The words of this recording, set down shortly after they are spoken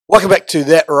Welcome back to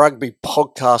That Rugby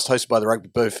podcast hosted by the Rugby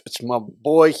Booth. It's my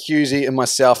boy Husey and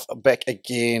myself back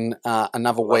again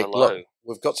another week. Hello. Look,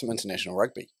 we've got some international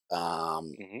rugby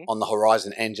on the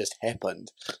horizon and just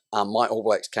happened. My All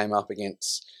Blacks came up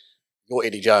against your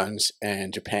Eddie Jones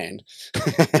and Japan.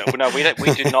 No, we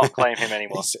do not claim him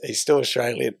anymore. He's still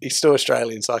Australian. He's still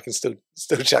Australian, so I can still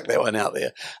chuck that one out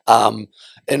there.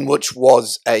 In which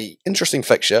was a interesting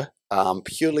fixture,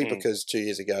 purely because 2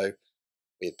 years ago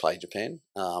we had played Japan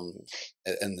in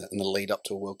the lead up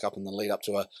to a World Cup, in the lead up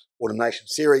to a Autumn Nation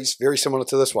series, very similar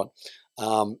to this one.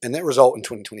 And that result in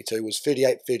 2022 was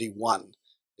 38-31,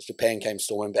 as Japan came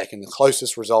storming back in the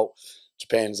closest result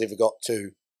Japan's ever got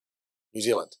to New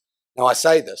Zealand. Now, I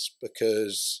say this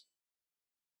because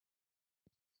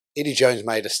Eddie Jones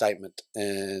made a statement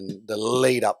in the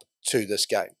lead up to this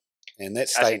game. And that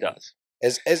statement,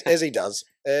 as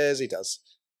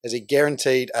he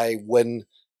guaranteed a win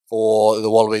for the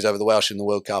Wallabies over the Welsh in the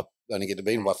World Cup, only get to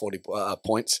beat them by 40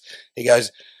 points. He goes,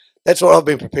 "That's what I've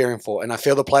been preparing for, and I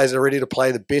feel the players are ready to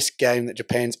play the best game that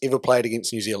Japan's ever played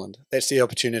against New Zealand. That's the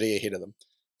opportunity ahead of them."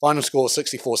 Final score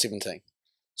 64-17.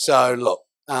 So look,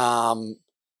 when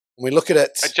we look at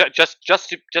it, just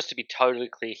to be totally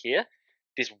clear here,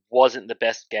 this wasn't the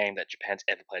best game that Japan's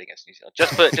ever played against New Zealand.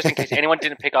 Just in case anyone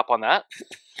didn't pick up on that,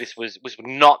 this was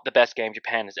not the best game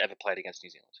Japan has ever played against New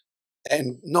Zealand.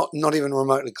 And not even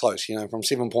remotely close, from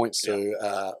 7 points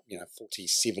to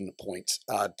 47 points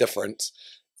difference.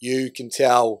 You can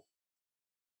tell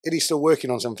Eddie's still working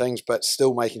on some things, but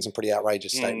still making some pretty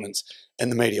outrageous statements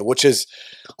in the media, which is,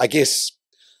 I guess,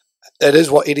 it is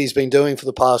what Eddie's been doing for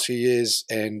the past few years.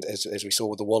 And as we saw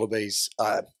with the Wallabies,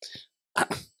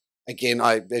 again,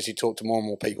 as you talk to more and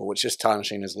more people, it's just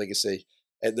tarnishing his legacy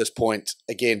at this point.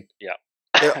 Again,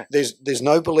 there's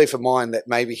no belief of mine that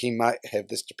maybe he might have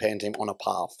this Japan team on a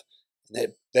path.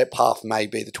 And that path may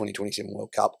be the 2027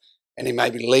 World Cup, and he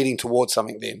may be leading towards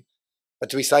something then.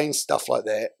 But to be saying stuff like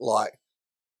that,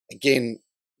 again,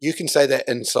 you can say that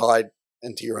inside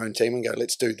into your own team and go,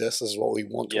 let's do this. This is what we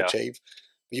want to achieve.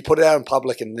 But you put it out in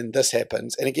public and then this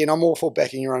happens. And again, I'm all for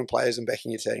backing your own players and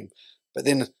backing your team. But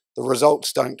then the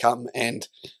results don't come and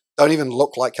don't even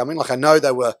look like coming. I know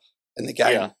they were in the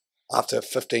game after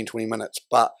 15, 20 minutes,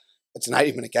 but it's an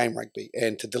 80-minute game, rugby.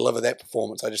 And to deliver that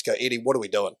performance, I just go, Eddie, what are we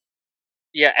doing?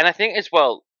 Yeah, and I think as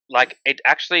well, it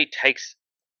actually takes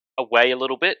away a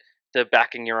little bit the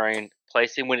backing your own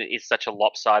placing when it is such a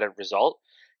lopsided result.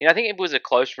 I think if it was a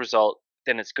close result,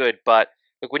 then it's good. But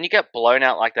when you get blown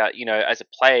out like that, as a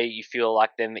player, you feel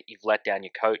like then that you've let down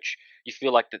your coach. You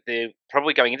feel like that they're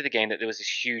probably going into the game that there was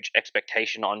this huge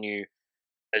expectation on you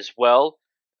as well.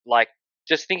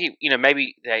 Just thinking,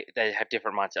 maybe they have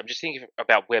different mindset. I'm just thinking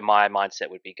about where my mindset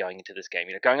would be going into this game.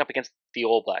 Going up against the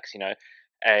All Blacks,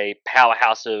 a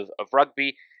powerhouse of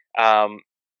rugby, and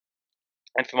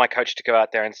for my coach to go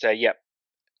out there and say, "Yep,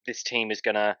 this team is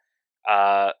gonna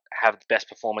have the best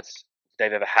performance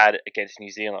they've ever had against New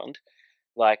Zealand."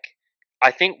 I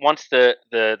think once the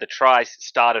tries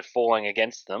started falling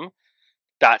against them,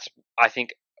 that's, I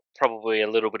think, probably a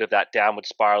little bit of that downward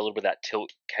spiral, a little bit of that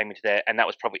tilt came into there, and that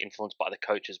was probably influenced by the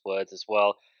coach's words as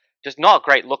well. Just not a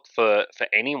great look for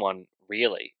anyone,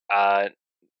 really. I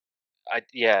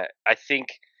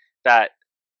think that,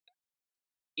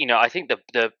 I think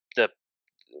the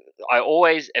I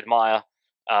always admire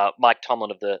Mike Tomlin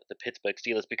of the Pittsburgh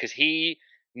Steelers because he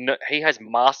has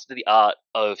mastered the art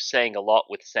of saying a lot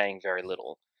with saying very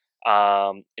little.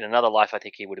 In another life, I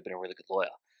think he would have been a really good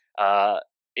lawyer.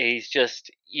 He's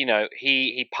just,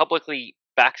 he publicly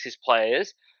backs his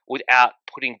players without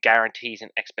putting guarantees and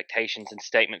expectations and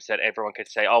statements that everyone could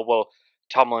say, "Oh, well,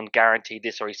 Tomlin guaranteed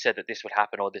this, or he said that this would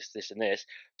happen, or this, and this."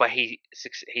 But he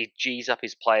G's up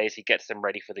his players, he gets them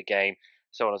ready for the game,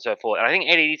 so on and so forth. And I think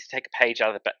Eddie needs to take a page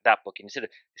out of that book, and instead of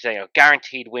saying,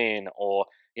 guaranteed win, or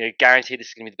guaranteed this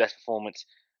is going to be the best performance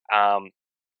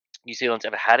New Zealand's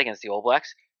ever had against the All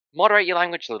Blacks, moderate your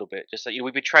language a little bit. Just like,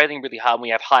 we've been trailing really hard and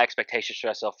we have high expectations for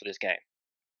ourselves for this game.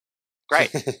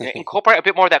 Great. Incorporate a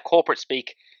bit more of that corporate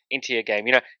speak into your game.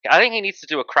 I think he needs to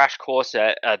do a crash course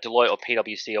at Deloitte or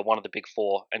PwC or one of the big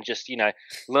four and just,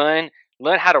 learn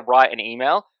how to write an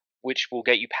email which will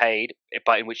get you paid,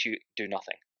 but in which you do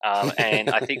nothing. And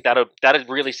I think that is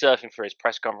really surfing for his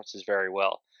press conferences very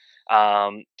well.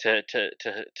 Just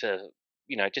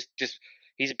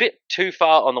he's a bit too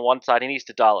far on the one side. He needs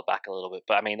to dial it back a little bit.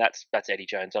 But I mean, that's Eddie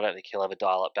Jones. I don't think he'll ever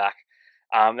dial it back.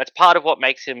 That's part of what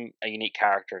makes him a unique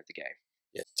character of the game.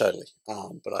 Yeah, totally.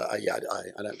 But I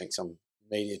don't think some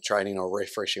media training or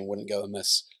refreshing wouldn't go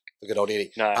amiss for good old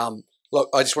Eddie. No. Look,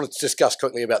 I just wanted to discuss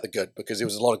quickly about the good because there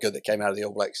was a lot of good that came out of the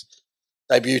All Blacks.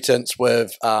 debutants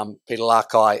with Peter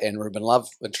Lakai and Reuben Love.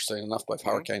 Interesting enough, both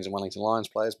Hurricanes and Wellington Lions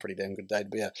players. Pretty damn good day to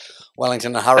be a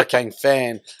Wellington and Hurricane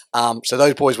fan. So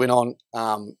those boys went on.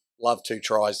 Love 2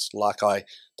 tries. Lakai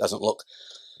doesn't look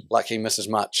like he misses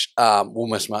much. Will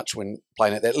miss much when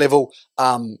playing at that level.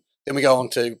 Then we go on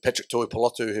to Patrick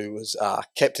Tuipulotu, who was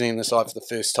captaining the side for the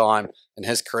first time in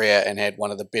his career and had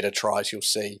one of the better tries you'll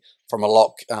see from a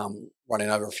lock, running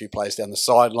over a few players down the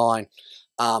sideline.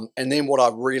 And then what I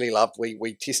really loved,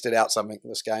 we tested out something in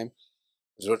this game.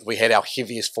 We had our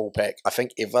heaviest fullback, I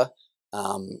think, ever,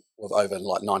 with over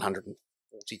like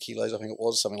 940 kilos, I think it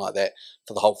was, something like that,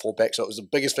 for the whole fullback. So it was the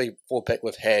biggest fullback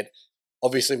we've had.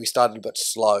 Obviously, we started a bit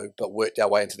slow, but worked our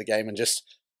way into the game, and just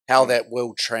how that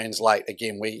will translate.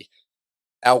 Again,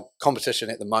 our competition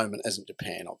at the moment isn't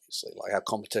Japan, obviously. Like our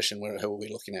competition, who are we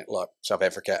looking at? Like South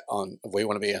Africa. If we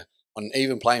want to be on an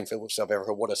even playing field with South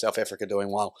Africa, what are South Africa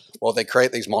doing? Well, they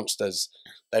create these monsters.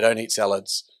 They don't eat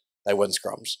salads. They win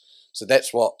scrums. So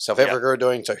that's what South Africa are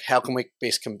doing. So how can we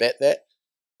best combat that?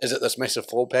 Is it this massive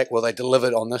fallback? Well, they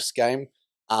delivered on this game.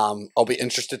 I'll be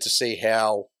interested to see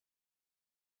how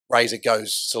Razor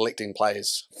goes selecting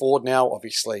players forward now.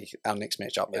 Obviously, our next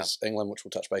matchup is England, which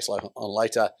we'll touch base on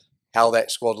later, how that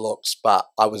squad looks. But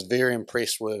I was very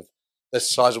impressed with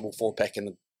this sizable fullback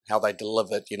and how they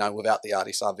delivered, without the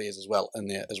Ardie Saveers as well in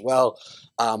there as well.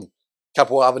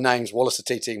 Couple of other names, Wallace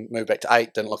Atiti moved back to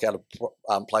 8, didn't look out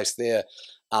of place there.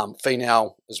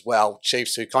 Final as well,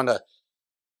 Chiefs, who kind of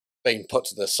been put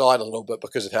to the side a little bit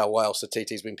because of how well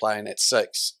Satiti's been playing at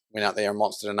 6, went out there and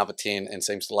monstered another 10 and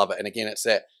seems to love it. And again, it's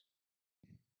that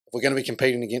if we're going to be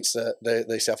competing against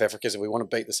the South Africans, if we want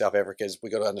to beat the South Africans,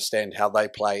 we've got to understand how they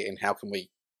play and how can we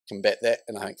combat that.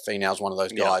 And I think Finau's one of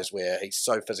those guys where he's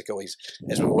so physical. He's,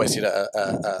 as we've always said,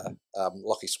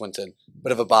 Lockie Swinton,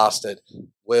 bit of a bastard,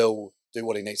 will do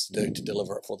what he needs to do to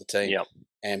deliver it for the team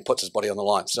and puts his body on the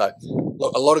line. So,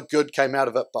 look, a lot of good came out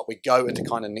of it, but we go into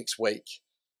kind of next week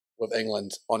with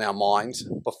England on our minds.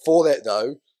 Before that,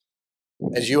 though,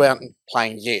 as you aren't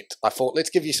playing yet, I thought, let's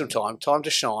give you some time to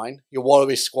shine. Your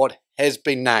Wallabies squad has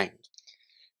been named.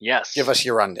 Yes. Give us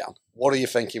your rundown. What are you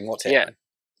thinking? What's happening?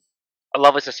 I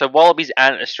love it. So Wallabies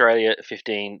and Australia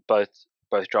 15 both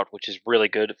dropped, which is really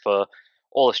good for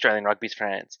all Australian rugby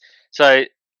fans. So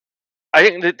I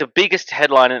think the biggest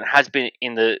headline, and it has been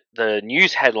in the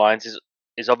news headlines,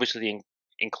 is obviously the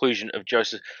inclusion of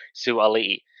Joseph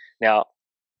Suaalii. Now,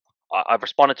 I've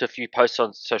responded to a few posts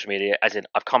on social media, as in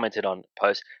I've commented on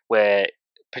posts where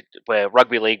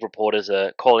rugby league reporters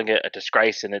are calling it a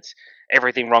disgrace and it's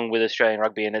everything wrong with Australian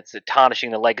rugby and it's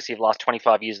tarnishing the legacy of the last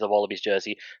 25 years of the Wallabies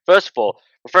jersey. First of all,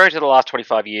 referring to the last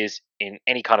 25 years in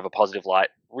any kind of a positive light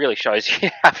really shows you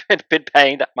haven't been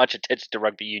paying that much attention to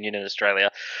rugby union in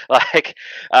Australia. Like,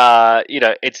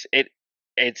 it's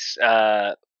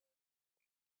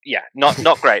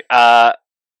not great.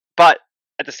 But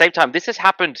at the same time, this has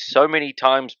happened so many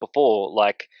times before,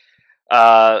 like,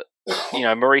 Marika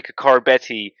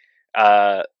Korobetti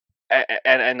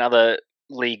and other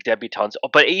league debutants,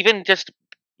 but even just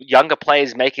younger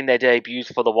players making their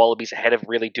debuts for the Wallabies ahead of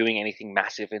really doing anything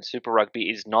massive in Super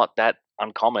Rugby is not that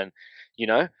uncommon,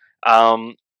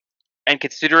 and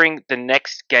considering the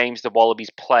next games the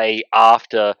Wallabies play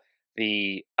after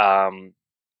this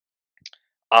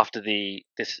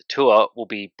tour will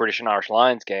be British and Irish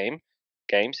Lions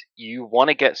games, you want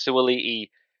to get Suaalii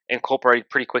incorporated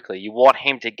pretty quickly. You want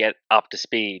him to get up to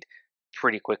speed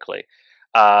pretty quickly.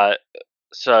 And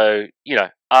by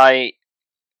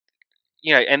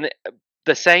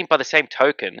the same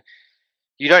token,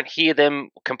 you don't hear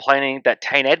them complaining that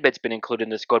Tane Edmund's been included in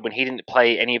the squad when he didn't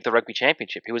play any of the rugby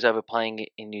championship. He was over playing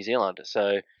in New Zealand.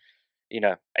 So,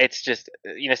 it's just,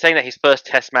 saying that his first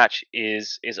test match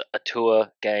is a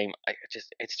tour game.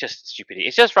 It's just stupidity.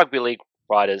 It's just rugby league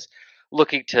writers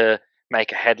looking to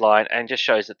make a headline, and just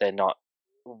shows that they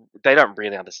don't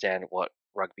really understand what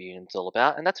rugby union's all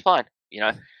about, and that's fine.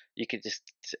 You could just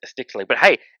stick to it. But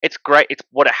hey, it's great. It's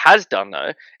what it has done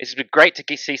though. It's been great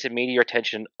to see some media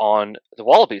attention on the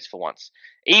Wallabies for once.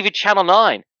 Even Channel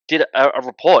 9 did a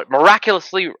report,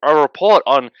 miraculously a report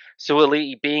on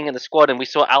Suaalii being in the squad, and we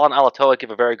saw Alan Alatoa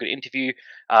give a very good interview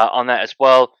on that as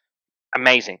well.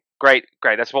 Amazing, great.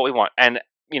 That's what we want, and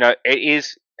it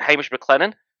is Hamish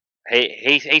McLennan.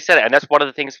 He said it, and that's one of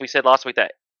the things we said last week,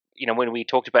 that when we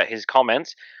talked about his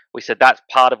comments, we said that's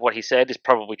part of what he said is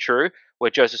probably true,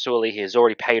 where Joseph Suaalii has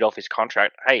already paid off his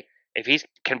contract. Hey, if he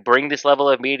can bring this level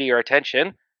of media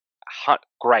attention,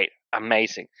 great,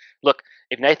 amazing. Look,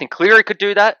 if Nathan Cleary could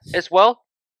do that as well,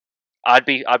 I'd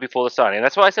be for the signing. And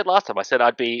that's what I said last time. I said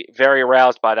I'd be very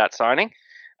aroused by that signing.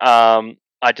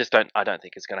 I don't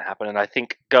think it's going to happen, and I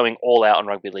think going all out on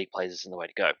rugby league players isn't the way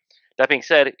to go. That being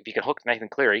said, if you can hook Nathan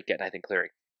Cleary, get Nathan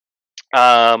Cleary.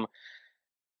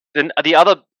 Then the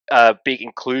other big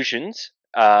inclusions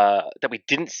that we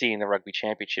didn't see in the rugby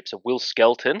championships are Will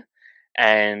Skelton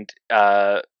and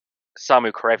Samu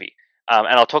Karevi. And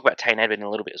I'll talk about Tane Edmund in a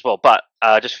little bit as well. But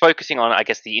just focusing on, I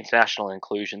guess, the international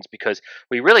inclusions, because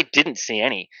we really didn't see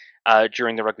any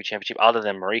during the rugby championship other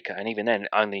than Marika, and even then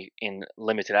only in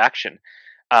limited action.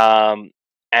 And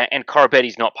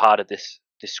Korobeti's not part of this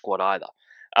squad either.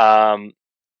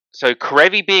 So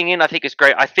Karevi being in, I think, is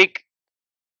great. I think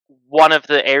one of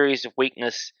the areas of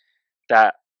weakness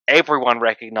that everyone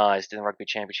recognised in the rugby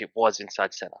championship was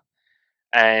inside centre.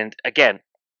 And again,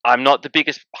 I'm not the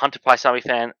biggest Hunter Paisami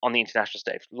fan on the international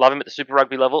stage. Love him at the Super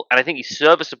Rugby level, and I think he's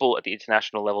serviceable at the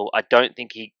international level. I don't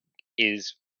think he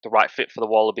is the right fit for the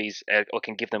Wallabies or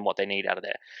can give them what they need out of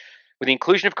there. With the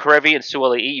inclusion of Karevi and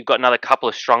Suali'i, you've got another couple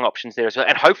of strong options there as well.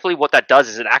 And hopefully what that does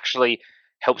is it actually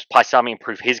helps Paisami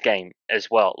improve his game as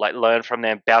well. Like, learn from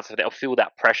them, bounce off, they'll feel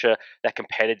that pressure, that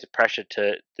competitive pressure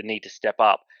to the need to step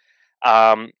up.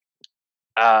 But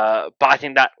I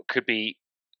think that could be...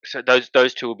 So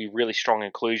those two will be really strong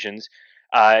inclusions.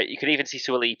 You could even see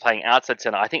Suali'i playing outside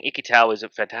centre. I think Ikitau is a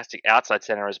fantastic outside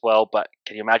centre as well, but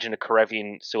can you imagine a Karevi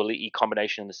and Suali'i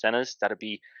combination in the centres? That'd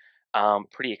be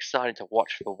pretty exciting to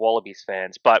watch for Wallabies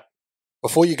fans. But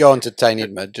before you go on to Tane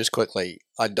Edmund, just quickly,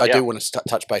 I do want to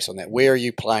touch base on that. Where are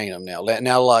you playing them now?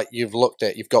 Now, like, you've got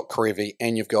Karevi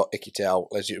and you've got Ikitau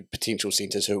as your potential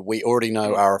centres, who we already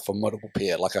know are a formidable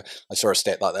pair. Like, I saw a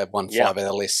stat like they've won 5 out of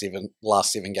the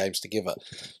last 7 games together.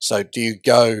 So do you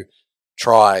go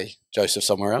try Joseph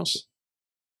somewhere else?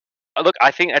 Look, I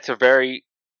think that's a very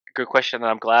good question, and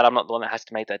I'm glad I'm not the one that has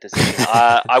to make that decision.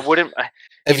 I wouldn't...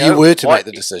 If you were to make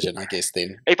the decision, I guess,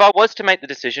 then. If I was to make the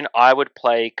decision, I would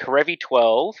play Karevi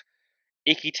 12,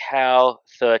 Ikitau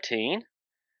 13.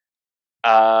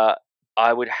 I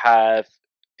would have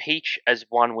Peach as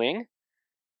one wing,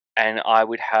 and I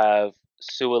would have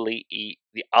Suali'i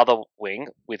the other wing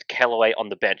with Kellaway on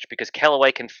the bench, because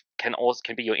Kellaway can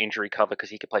be your injury cover because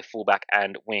he can play fullback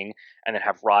and wing, and then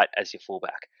have Wright as your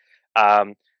fullback.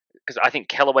 Because I think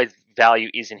Kellaway's value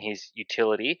is in his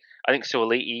utility. I think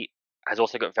Suali'i has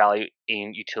also got value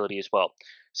in utility as well.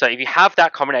 So if you have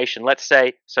that combination, let's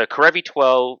say, so Karevi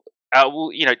 12,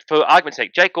 for argument's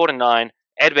sake, Jake Gordon 9,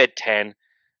 Edmed 10,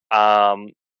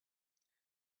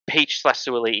 Peach /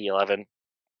 Suali'i 11,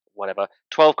 whatever,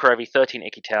 12 Karevi, 13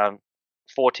 Ikitau,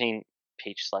 14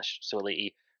 Peach /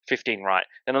 Suali'i, 15 Wright.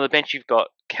 Then on the bench you've got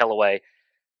Kellaway.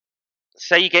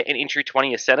 Say you get an injury to one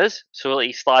of your centres,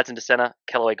 Suali'i slides into centre,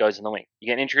 Kellaway goes in the wing. You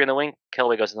get an injury in the wing,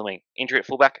 Kellaway goes in the wing. Injury at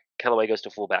fullback, Kellaway goes to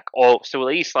fullback. Or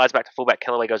Suali'i slides back to fullback,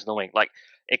 Kellaway goes in the wing. Like,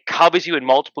 it covers you in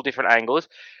multiple different angles.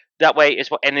 That way,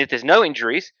 and if there's no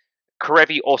injuries,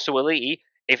 Karevi or Suali'i,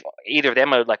 if either of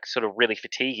them are like sort of really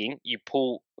fatiguing, you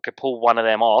could pull one of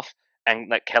them off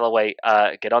and let Kellaway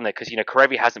get on there, because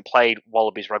Karevi hasn't played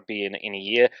Wallabies rugby in a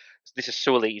year. This is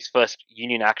Suali'i's first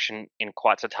union action in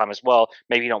quite some time as well.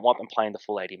 Maybe you don't want them playing the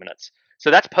full 80 minutes.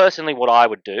 So that's personally what I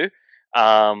would do.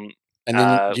 And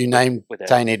then you named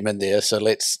Tane Edmund there, so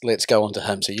let's go on to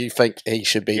him. So you think he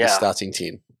should be the starting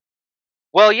 10?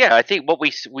 Well, yeah, I think what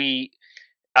we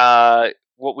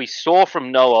saw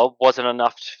from Noah wasn't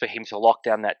enough for him to lock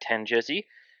down that 10 jersey.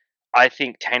 I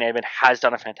think Tane Edmund has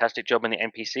done a fantastic job in the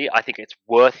NPC. I think it's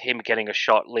worth him getting a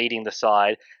shot leading the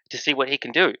side to see what he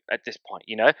can do at this point,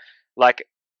 Like,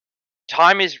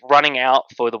 time is running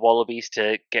out for the Wallabies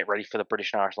to get ready for the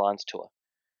British and Irish Lions tour,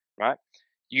 right?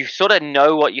 You sort of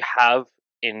know what you have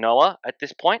in Noah at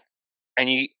this point,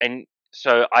 and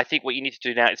so I think what you need to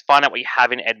do now is find out what you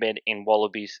have in Edmund in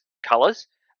Wallabies colours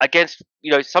against,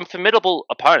 some formidable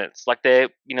opponents. Like, they'll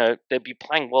be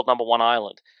playing world number 1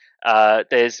 Ireland.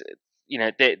 This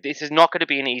is not going to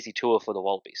be an easy tour for the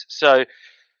Wallabies. So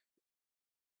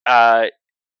I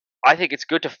think it's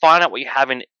good to find out what you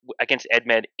have against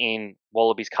Edmed in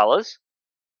Wallabies colours.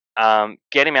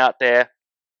 Get him out there,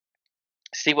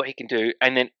 see what he can do,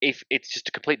 and then if it's just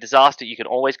a complete disaster, you can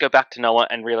always go back to Noah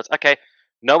and realise, okay,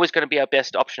 Noah's going to be our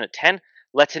best option at 10.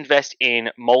 Let's invest in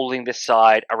moulding this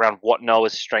side around what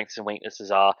Noah's strengths and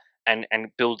weaknesses are, and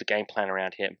build the game plan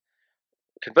around him.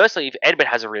 Conversely, if Edmed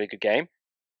has a really good game,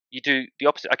 you do the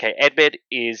opposite. Okay, Edmed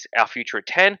is our future at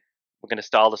 10. We're going to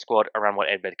style the squad around what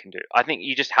Edmed can do. I think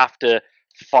you just have to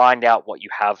find out what you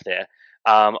have there.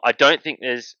 I don't think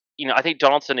there's... I think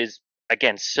Donaldson is,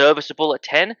 again, serviceable at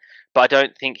 10, but I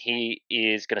don't think he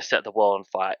is going to set the world on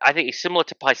fire. I think he's similar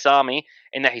to Paisami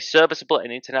in that he's serviceable at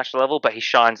an international level, but he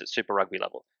shines at Super Rugby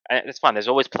level. And it's fine. There's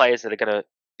always players that are going to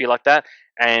be like that.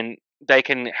 And they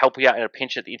can help you out in a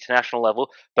pinch at the international level.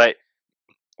 But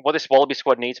what this Wallaby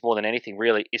squad needs more than anything,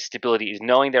 really, is stability. Is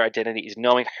knowing their identity. Is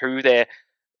knowing who their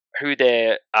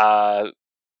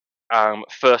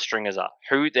first stringers are.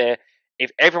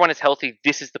 If everyone is healthy,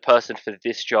 this is the person for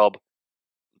this job.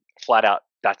 Flat out,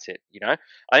 that's it. I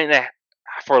think they,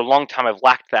 for a long time, have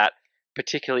lacked that,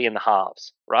 particularly in the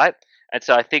halves, right? And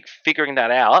so I think figuring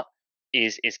that out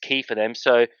is key for them.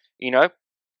 So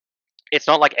it's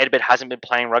not like Edbert hasn't been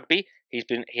playing rugby. He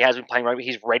has been playing rugby.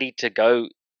 He's ready to go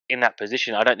in that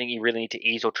position. I don't think you really need to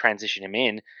ease or transition him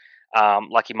in,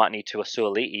 like you might need to a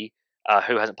Suoliti,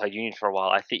 who hasn't played union for a while.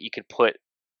 I think you could put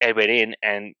Edbert in,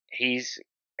 and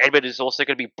Edbert is also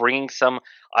going to be bringing some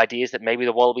ideas that maybe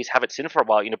the Wallabies haven't seen for a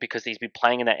while, because he's been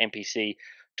playing in that NPC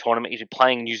tournament. He's been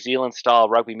playing New Zealand-style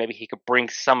rugby. Maybe he could bring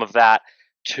some of that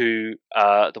to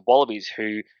the Wallabies,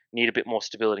 who need a bit more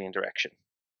stability and direction.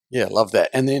 Yeah, love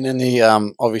that. And then in the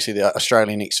obviously the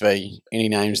Australian XV, any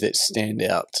names that stand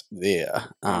out there?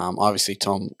 Obviously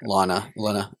Tom Liner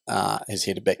has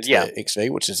headed back to the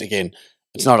XV, which is, again,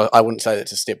 it's not. I wouldn't say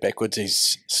that's a step backwards.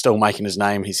 He's still making his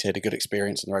name. He's had a good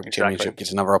experience in the Rugby Championship.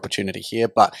 Gets another opportunity here.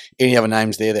 But any other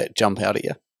names there that jump out at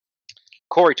you?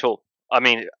 Corey Toole. I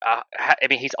mean,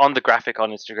 he's on the graphic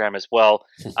on Instagram as well.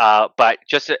 But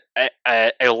just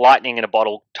a lightning in a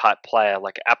bottle type player,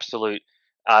 like absolute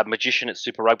magician at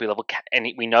Super Rugby level. And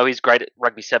we know he's great at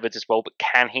Rugby Sevens as well. But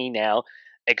can he now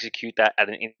execute that at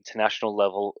an international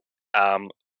level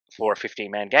for a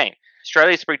 15-man game?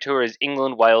 Australia's spring tour is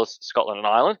England, Wales, Scotland, and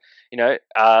Ireland.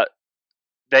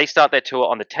 They start their tour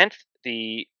on the 10th.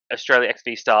 The Australia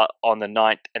XV start on the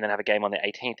 9th, and then have a game on the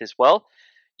 18th as well.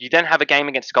 You then have a game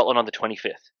against Scotland on the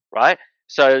 25th, right?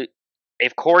 So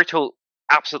if Corey Toole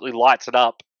absolutely lights it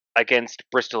up against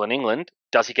Bristol and England,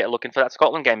 does he get looking for that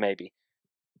Scotland game? Maybe.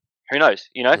 Who knows?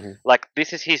 Like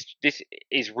this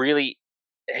is really,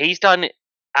 he's done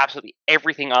absolutely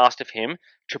everything asked of him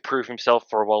to prove himself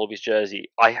for a Wallabies jersey.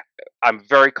 I'm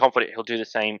very confident he'll do the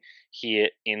same here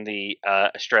in the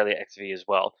Australia XV as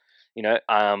well.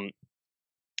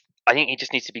 I think he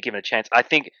just needs to be given a chance. I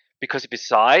think because of his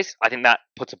size, I think that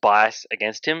puts a bias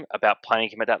against him about playing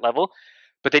him at that level.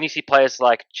 But then you see players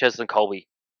like Cheslin Colby,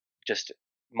 just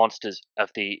monsters of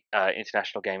the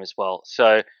international game as well.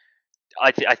 So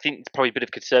I think it's probably a bit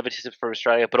of conservatism for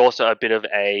Australia, but also a bit of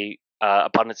a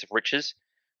abundance of riches.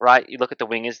 Right, you look at the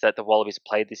wingers that the Wallabies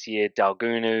played this year: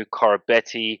 Dalgunu,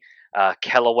 Corabetti,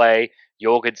 Kellaway,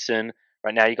 Jorgensen.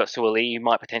 Right now, you've got Suoli, who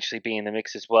might potentially be in the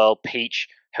mix as well. Peach,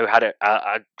 who had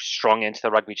a strong end to the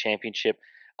Rugby Championship.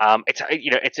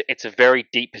 It's a very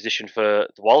deep position for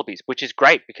the Wallabies, which is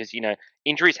great because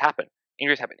injuries happen.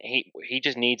 He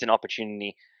just needs an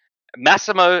opportunity.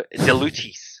 Massimo De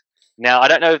Lutis. Now, I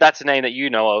don't know if that's a name that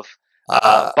you know of.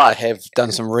 But I have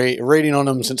done some reading on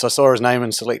him since I saw his name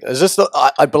in Select. Is this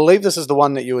I believe this is the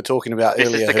one that you were talking about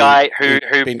earlier. This is the guy who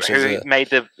made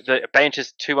the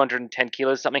benches 210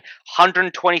 kilos something,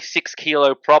 126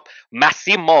 kilo prop.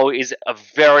 Massimo is a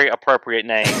very appropriate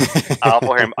name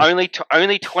for him. Only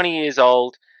 20 years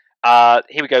old.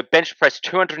 Here we go. Bench press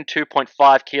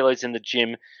 202.5 kilos in the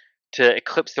gym to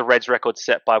eclipse the Reds record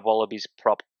set by Wallabies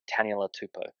prop Taniela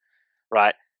Tupou.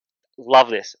 Right. Love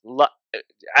this.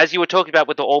 As you were talking about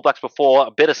with the All Blacks before,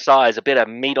 a bit of size, a bit of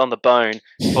meat on the bone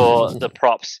for the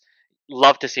props.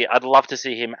 Love to see it. I'd love to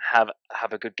see him have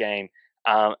a good game,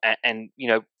 and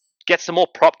get some more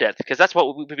prop depth, because that's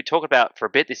what we've been talking about for a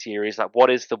bit this year. Is like, what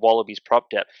is the Wallabies prop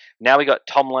depth? Now we got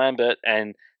Tom Lambert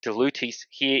and De Lutis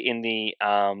here in the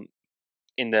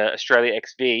Australia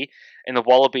XV. In the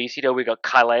Wallabies, we got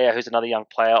Kailea, who's another young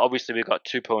player. Obviously, we've got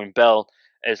Tupou and Bell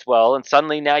as well, and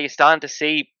suddenly now you're starting to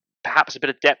see perhaps a bit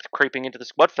of depth creeping into the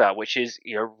squad file, which is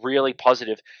really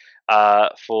positive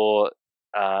for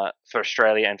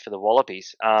Australia and for the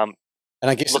Wallabies. And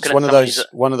I guess it's one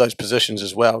of those positions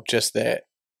as well, just that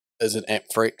is an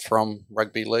apt threat from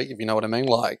rugby league, if you know what I mean.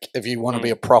 Like, if you want to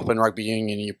be a prop in rugby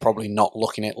union, you're probably not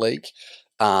looking at league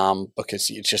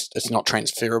because it's not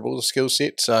transferable, the skill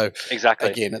set. So exactly,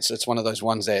 again, it's one of those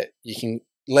ones that you can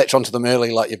latch onto them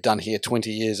early, like you've done here, 20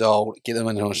 years old, get them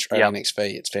into an Australian XV.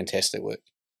 It's fantastic work.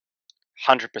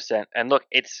 100%. And look,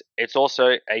 it's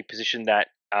also a position that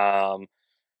I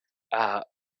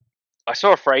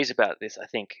saw a phrase about this, I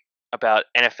think, about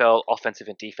NFL offensive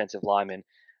and defensive linemen,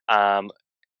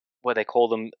 where they call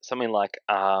them something like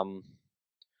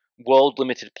world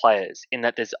limited players, in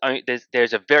that there's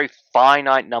a very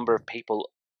finite number of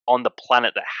people on the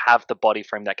planet that have the body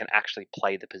frame that can actually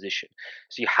play the position.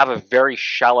 So you have a very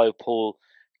shallow pool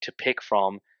to pick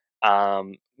from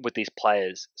with these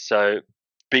players. So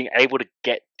being able to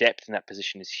get depth in that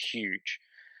position is huge.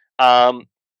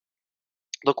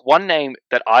 look, one name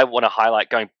that I want to highlight,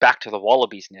 going back to the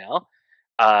Wallabies now,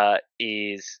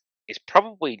 is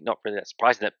probably not really that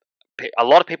surprising that a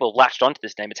lot of people have latched onto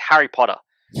this name. It's Harry Potter,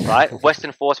 right?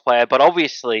 Western Force player, but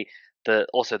obviously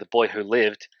also the boy who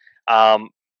lived.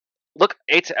 Look,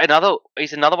 he's another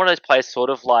one of those players, sort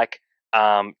of like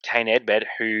Tane Edmed,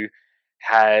 who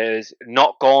has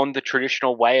not gone the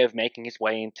traditional way of making his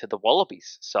way into the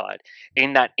Wallabies side.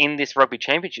 In that, in this rugby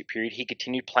championship period, he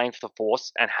continued playing for the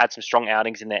Force and had some strong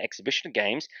outings in their exhibition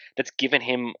games. That's given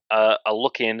him a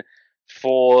look in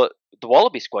for the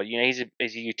Wallaby squad. You know,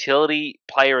 he's a utility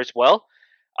player as well.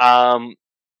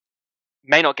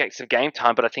 May not get some game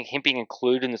time, but I think him being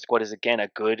included in the squad is again a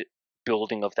good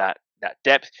building of that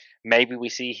depth. Maybe we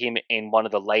see him in one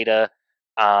of the later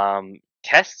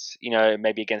tests, you know,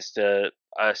 maybe against a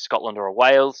Scotland or a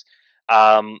Wales.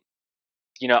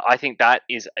 You know, I think that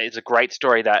is a great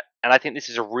story, and I think this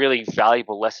is a really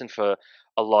valuable lesson for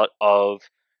a lot of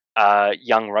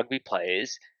young rugby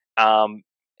players,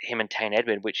 him and Tane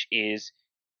Edmed, which is,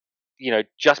 you know,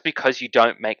 just because you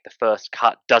don't make the first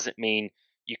cut doesn't mean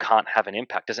you can't have an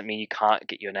impact, doesn't mean you can't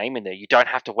get your name in there. You don't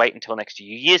have to wait until next year.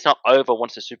 Your year's not over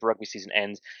once the Super Rugby season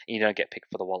ends and you don't get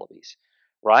picked for the Wallabies,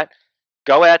 right?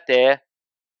 Go out there,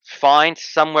 find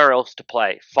somewhere else to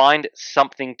play, find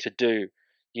something to do,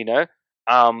 you know,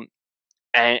 and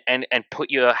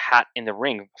put your hat in the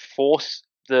ring. Force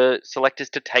the selectors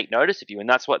to take notice of you, and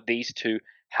that's what these two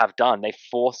have done. They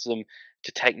force them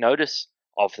to take notice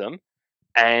of them,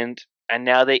 and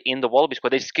now they're in the Wallabies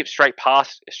squad. They skipped straight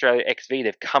past Australia XV.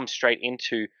 They've come straight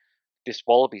into this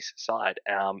Wallabies side.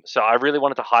 So I really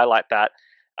wanted to highlight that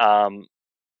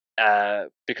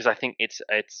because I think it's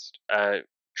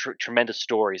tremendous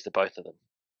stories, the both of them.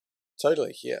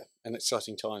 Totally, yeah, and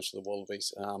exciting times for the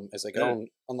Wallabies as they go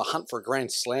on the hunt for a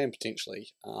Grand Slam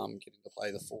potentially, getting to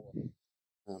play the 4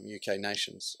 UK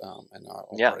nations and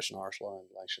British and Irish Lion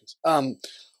nations.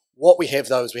 What we have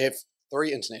though is we have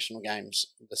 3 international games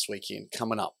this weekend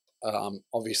coming up.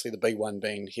 Obviously, the big one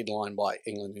being headlined by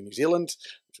England and New Zealand,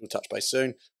 which we'll touch base soon.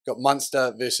 We've got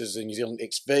Munster versus the New Zealand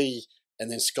XV, and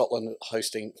then Scotland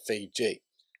hosting Fiji.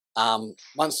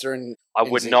 Munster and I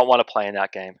would not want to play in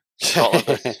that game. Scotland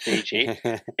versus Fiji.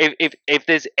 If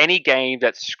there's any game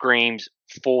that screams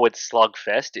forward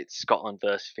slugfest, it's Scotland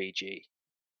versus Fiji.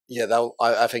 Yeah,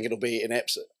 I think it'll be an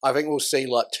absolute. I think we'll see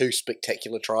like 2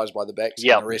 spectacular tries by the backs,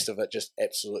 and the rest of it just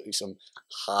absolutely some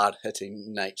hard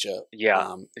hitting nature.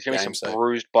 Yeah, there's gonna be some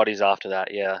bruised bodies after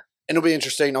that. Yeah, and it'll be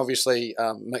interesting. Obviously,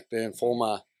 Mick Byrne,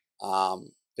 former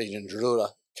Fijian Drua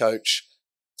coach,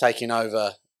 taking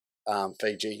over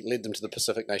Fiji, led them to the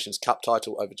Pacific Nations Cup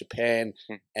title over Japan,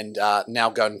 and now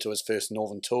going into his first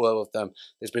Northern tour with them.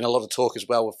 There's been a lot of talk as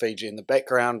well with Fiji in the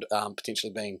background,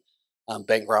 potentially being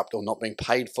bankrupt or not being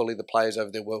paid fully, the players over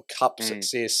their World Cup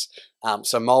success.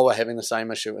 Samoa having the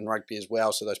same issue in rugby as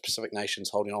well, so those Pacific nations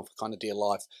holding on for kind of dear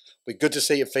life. It'll be good to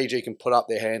see if Fiji can put up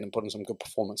their hand and put in some good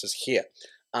performances here.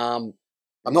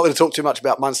 I'm not going to talk too much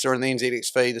about Munster and the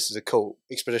NZXV. This is a cool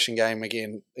expedition game.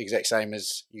 Again, exact same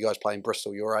as you guys playing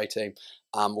Bristol, your A team.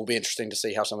 Will be interesting to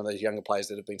see how some of those younger players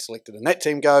that have been selected in that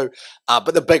team go.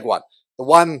 But the big one, the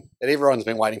one that everyone's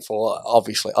been waiting for,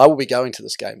 obviously, I will be going to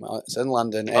this game. It's in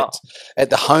London at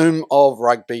the home of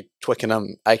rugby,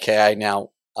 Twickenham, a.k.a.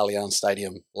 now Allianz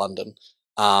Stadium, London.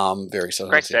 Very soon.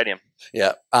 Great stadium.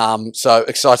 Yeah. So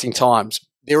exciting times.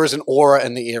 There is an aura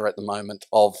in the air at the moment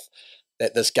of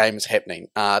that this game is happening.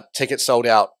 Tickets sold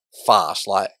out fast,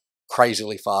 like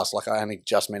crazily fast. Like I only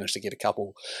just managed to get a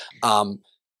couple.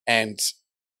 And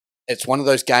it's one of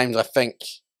those games I think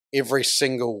every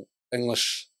single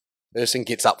English person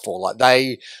gets up for.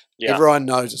 Like everyone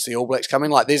knows it's the All Blacks coming.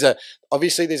 Like there's a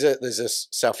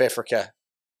South Africa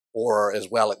aura as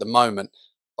well at the moment,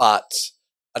 but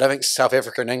I don't think South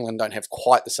Africa and England don't have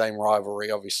quite the same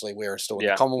rivalry. Obviously, we're still in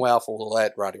the Commonwealth, all of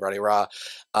that, rah-de-rah-de-rah.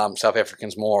 South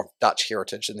Africans more Dutch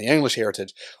heritage than the English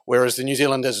heritage, whereas the New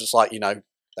Zealanders, it's like, you know,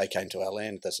 they came to our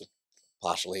land. This is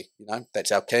partially, you know,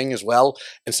 that's our king as well.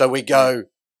 And so we go,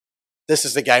 this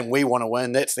is the game we want to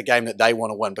win. That's the game that they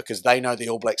want to win because they know the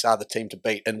All Blacks are the team to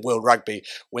beat in World Rugby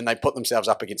when they put themselves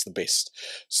up against the best.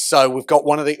 So we've got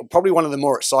probably one of the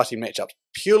more exciting matchups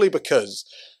purely because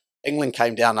England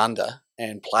came down under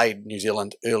and played New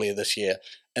Zealand earlier this year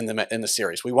in the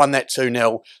series. We won that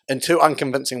 2-0 in 2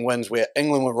 unconvincing wins where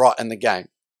England were right in the game.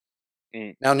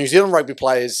 Now, New Zealand rugby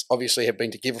players obviously have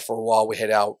been together for a while. We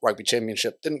had our rugby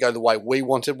championship. Didn't go the way we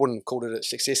wanted. Wouldn't have called it a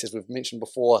success, as we've mentioned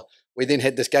before. We then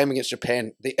had this game against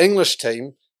Japan. The English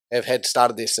team have had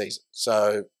started their season.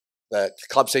 So the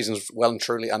club season is well and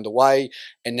truly underway.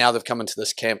 And now they've come into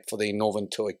this camp for the Northern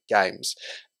Tour games.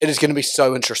 it is going to be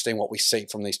so interesting what we see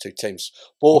from these two teams.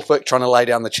 Borthwick trying to lay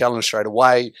down the challenge straight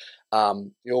away.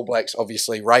 The All Blacks,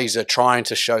 obviously, Razor trying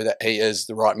to show that he is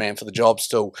the right man for the job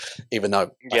still, even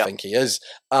though I think he is.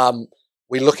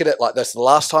 We look at it like this. The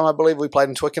last time I believe we played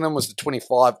in Twickenham was the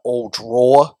 25 all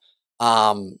draw,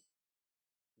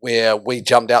 where we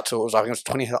jumped out to, I think it was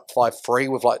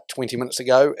 25-3 with like 20 minutes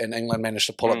ago, and England managed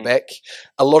to pull it back.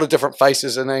 A lot of different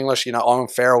faces in English. You know, Owen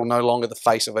Farrell no longer the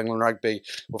face of England rugby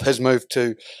with his move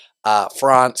to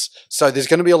France. So there's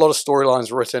going to be a lot of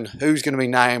storylines written. Who's going to be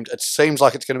named? It seems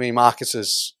like it's going to be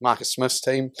Marcus Smith's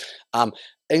team.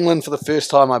 England, for the first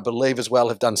time, I believe, as well,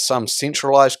 have done some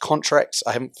centralised contracts.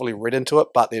 I haven't fully read into it,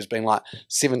 but there's been like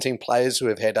 17 players who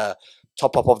have had a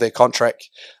top-up of their contract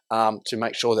to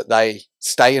make sure that they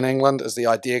stay in England is the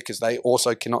idea, because they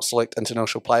also cannot select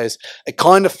international players. It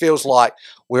kind of feels like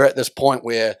we're at this point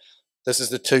where this is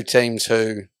the two teams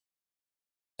who,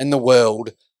 in the world,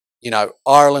 you know,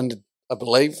 Ireland, I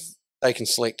believe, they can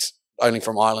select only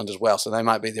from Ireland as well, so they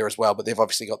might be there as well, but they've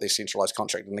obviously got their centralised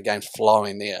contract and the game's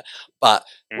flowing there. But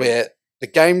where the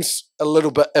game's a little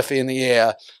bit iffy in the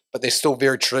air, but they're still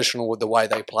very traditional with the way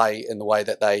they play and the way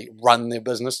that they run their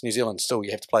business. New Zealand, still, you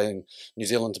have to play in New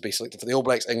Zealand to be selected for the All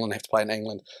Blacks. England have to play in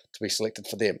England to be selected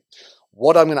for them.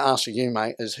 What I'm going to ask you,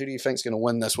 mate, is who do you think is going to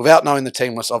win this? Without knowing the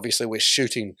team list, obviously we're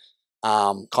shooting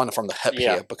kind of from the hip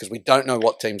here, because we don't know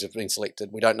what teams have been selected.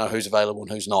 We don't know who's available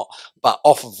and who's not. But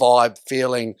off of vibe,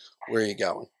 feeling, where are you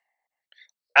going?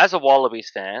 As a Wallabies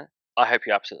fan, I hope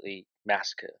you absolutely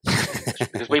massacre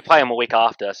because we play them a week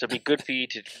after, so it'd be good for you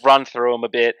to run through them a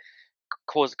bit,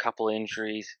 cause a couple of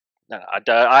injuries. No,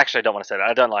 I actually don't want to say that.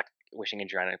 I don't like wishing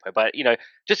injury on anybody, but you know,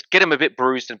 just get them a bit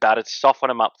bruised and battered, soften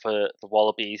them up for the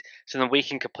Wallabies, so then we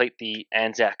can complete the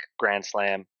Anzac Grand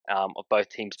Slam of both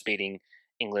teams beating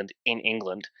England in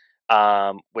England,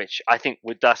 which I think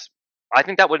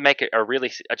that would make it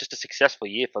just a successful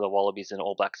year for the Wallabies and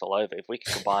All Blacks all over. If we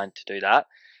could combine to do that,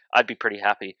 I'd be pretty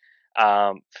happy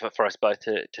for us both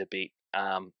to beat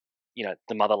you know,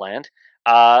 the motherland.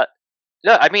 No,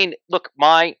 I mean, look,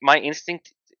 my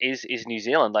instinct is New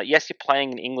Zealand. Like, yes, you're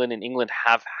playing in England, and England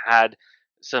have had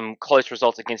some close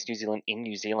results against New Zealand in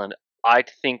New Zealand. I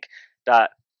think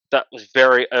that was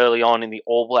very early on in the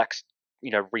All Blacks, you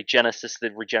know,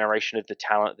 the regeneration of the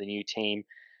talent, the new team.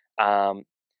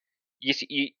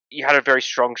 You had a very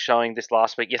strong showing this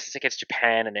last week. Yes, it's against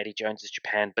Japan, and Eddie Jones is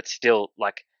Japan, but still,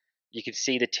 like, you could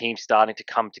see the team starting to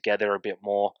come together a bit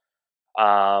more.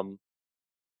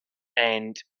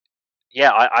 And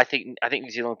yeah, I think New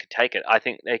Zealand could take it. I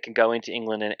think they can go into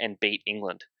England and beat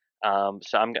England.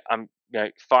 So I'm you know,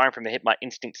 firing from the hip. My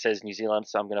instinct says New Zealand,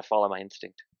 so I'm going to follow my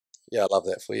instinct. Yeah, I love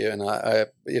that for you, and I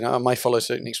may follow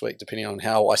suit next week depending on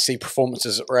how I see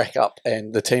performances rack up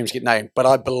and the teams get named. But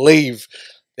I believe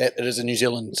that it is a New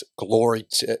Zealand glory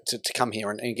to come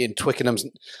here. And again, Twickenham's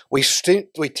we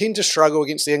tend to struggle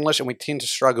against the English, and we tend to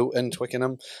struggle in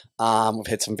Twickenham. We've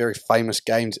had some very famous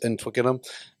games in Twickenham.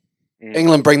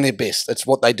 England bring their best. It's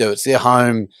what they do. It's their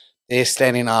home. They're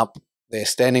standing up. They're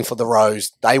standing for the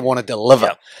Rose. They want to deliver.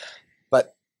 Yep.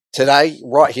 But today,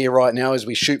 right here, right now, as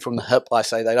we shoot from the hip, I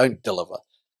say they don't deliver.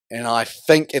 And I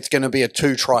think it's going to be a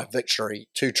two-try victory,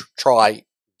 two-try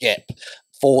gap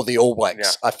for the All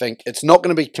Blacks. Yeah. I think it's not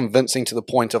going to be convincing to the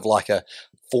point of like a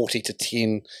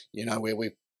 40-10, you know, where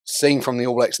we've seen from the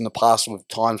All Blacks in the past with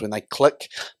times when they click.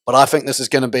 But I think this is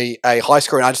going to be a high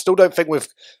score. And I still don't think we've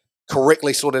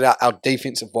correctly sorted out our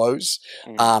defensive woes.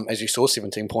 As you saw,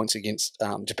 17 points against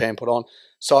Japan put on.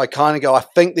 So I kind of go, I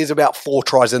think there's about 4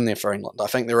 tries in there for England. I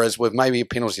think there is, with maybe a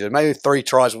penalty. Maybe 3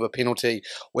 tries with a penalty.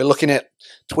 We're looking at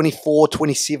 24,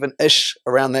 27-ish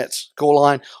around that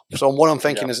scoreline. So what I'm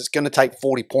thinking is it's going to take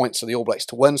 40 points for the All Blacks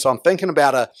to win. So I'm thinking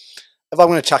about if I'm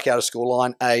going to chuck out a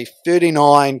scoreline, a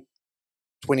 39-26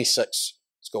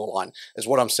 scoreline is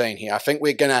what I'm seeing here. I think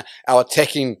our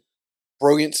attacking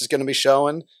brilliance is going to be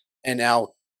shown, and our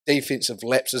defensive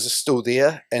lapses are still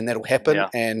there, and that'll happen,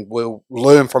 and we'll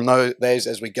learn from those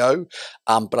as we go.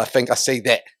 But I think I see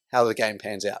that, how the game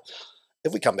pans out.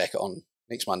 If we come back on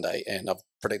next Monday, and I've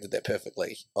predicted that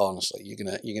perfectly, honestly, you're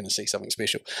gonna see something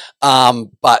special.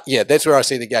 But yeah, that's where I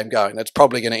see the game going. It's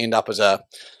probably going to end up as a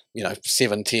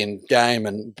 7-10 game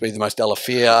and be the most dull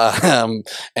affair,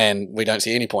 and we don't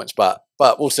see any points, but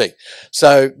we'll see.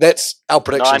 So that's our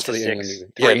predictions for the England.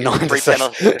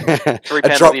 9-6. 3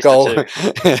 penalties, a drop goal. A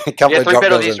couple of 3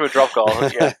 penalties to a drop goal.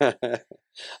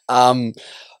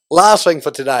 Last thing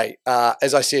for today,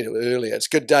 as I said earlier, it's a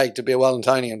good day to be a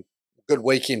Wellingtonian. Good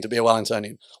weekend to be a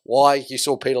Wellingtonian. Why? You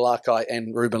saw Peter Lakai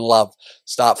and Reuben Love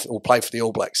play for the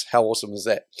All Blacks. How awesome is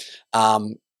that?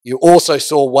 You also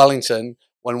saw Wellington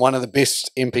won one of the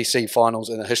best NPC finals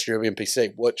in the history of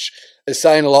NPC, which is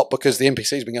saying a lot because the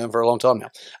NPC's been going for a long time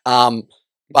now.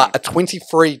 But a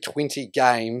 23-20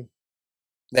 game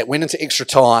that went into extra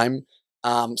time,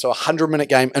 so a 100-minute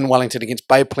game in Wellington against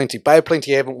Bay of Plenty. Bay of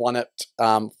Plenty haven't won it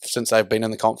since they've been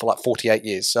in the comp for like 48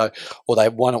 years. Or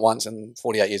they've won it once in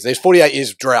 48 years. There's 48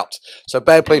 years of drought. So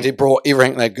Bay of Plenty brought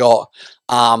everything they got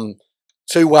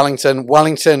to Wellington.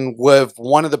 Wellington with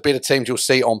one of the better teams you'll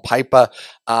see on paper.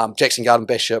 Jackson Garden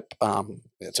Bachop.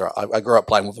 That's all right. I grew up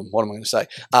playing with him. What am I going to say?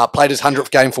 Played his 100th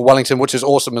game for Wellington, which is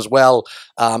awesome as well.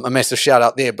 A massive shout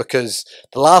out there because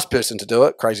the last person to do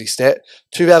it, crazy stat,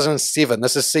 2007.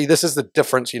 This is the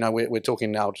difference. We're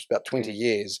talking now just about 20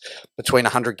 years between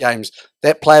 100 games.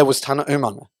 That player was Tana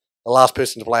Umanga, the last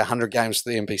person to play 100 games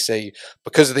for the NPC.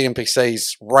 Because of the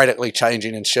NPCs radically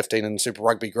changing and shifting and Super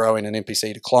Rugby growing and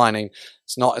NPC declining,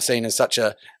 it's not seen as such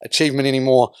a achievement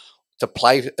anymore to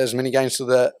play as many games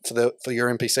for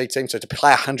your NPC team. So to play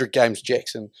 100 games,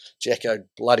 Jacko,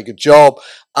 bloody good job.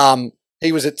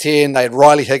 He was at 10. They had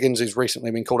Riley Higgins, who's recently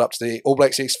been called up to the All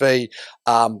Blacks XV. They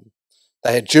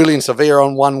had Julian Severe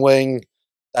on one wing.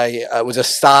 It was a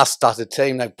star-studded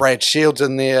team. They had Brad Shields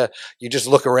in there. You just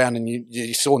look around and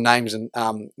you saw names and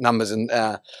numbers, and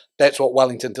that's what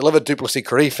Wellington delivered. Duplessis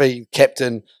Karifi,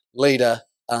 captain, leader,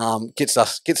 gets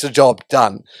the job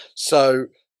done. So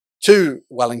to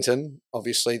Wellington,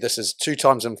 obviously, this is 2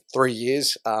 times in 3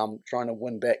 years, trying to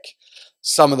win back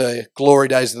some of the glory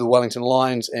days of the Wellington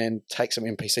Lions and take some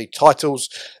NPC titles.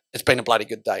 It's been a bloody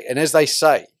good day. And as they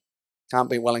say, can't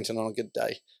beat Wellington on a good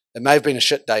day. It may have been a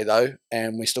shit day, though,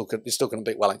 and we're still going to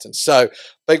beat Wellington. So,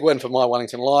 big win for my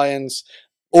Wellington Lions.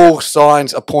 All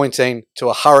signs are pointing to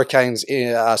a Hurricanes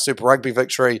Super Rugby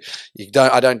victory.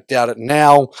 I don't doubt it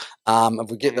now.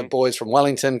 If we get the boys from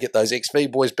Wellington, get those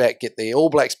XV boys back, get the All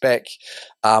Blacks back,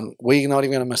 we're not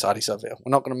even going to miss Ardie Saville.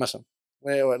 We're not going to miss him.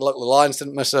 Look, the Lions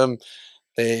didn't miss him.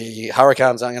 The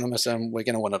Hurricanes aren't going to miss him. We're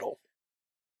going to win it all.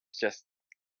 It's.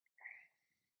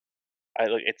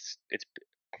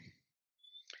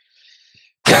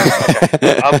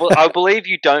 I believe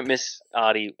you don't miss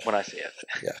Ardie when I see it.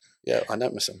 Yeah, I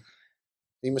don't miss him.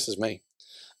 He misses me.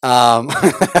 That'll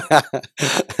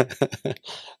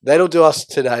do us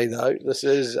today, though. This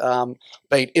has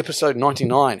been episode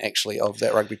 99, actually, of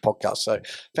That Rugby podcast. So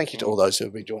thank you to all those who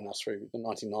have been joining us through the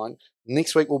 99.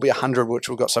 Next week will be 100, which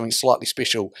we've got something slightly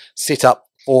special set up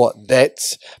for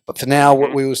that. But for now,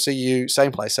 we will see you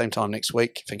same place, same time next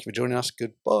week. Thank you for joining us.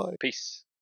 Goodbye. Peace.